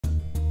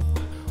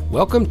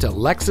Welcome to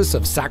Lexus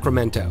of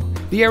Sacramento,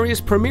 the area's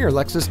premier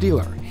Lexus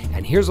dealer.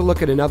 And here's a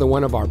look at another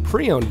one of our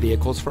pre-owned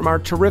vehicles from our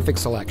terrific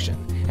selection,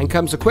 and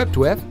comes equipped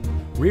with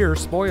rear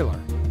spoiler,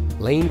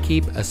 lane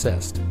keep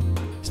assist,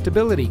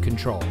 stability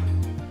control,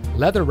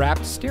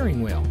 leather-wrapped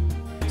steering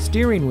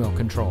wheel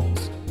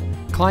controls,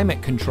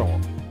 climate control,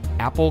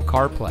 Apple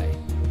CarPlay,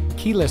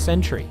 keyless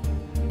entry,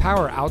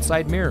 power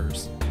outside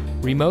mirrors,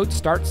 remote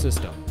start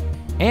system,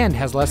 and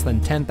has less than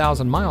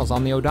 10,000 miles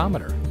on the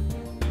odometer.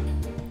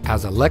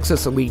 As a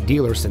Lexus Elite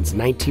dealer since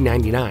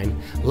 1999,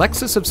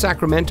 Lexus of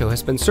Sacramento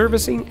has been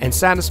servicing and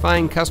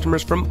satisfying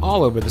customers from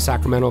all over the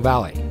Sacramento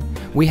Valley.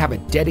 We have a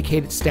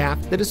dedicated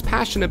staff that is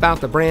passionate about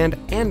the brand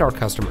and our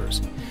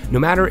customers. No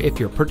matter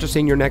if you're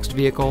purchasing your next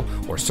vehicle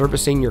or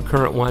servicing your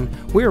current one,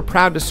 we are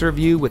proud to serve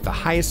you with the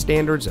highest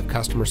standards of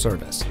customer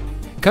service.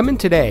 Come in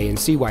today and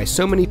see why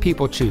so many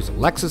people choose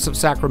Lexus of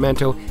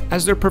Sacramento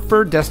as their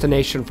preferred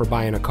destination for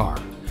buying a car.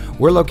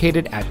 We're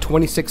located at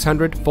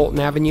 2600 Fulton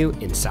Avenue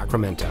in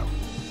Sacramento.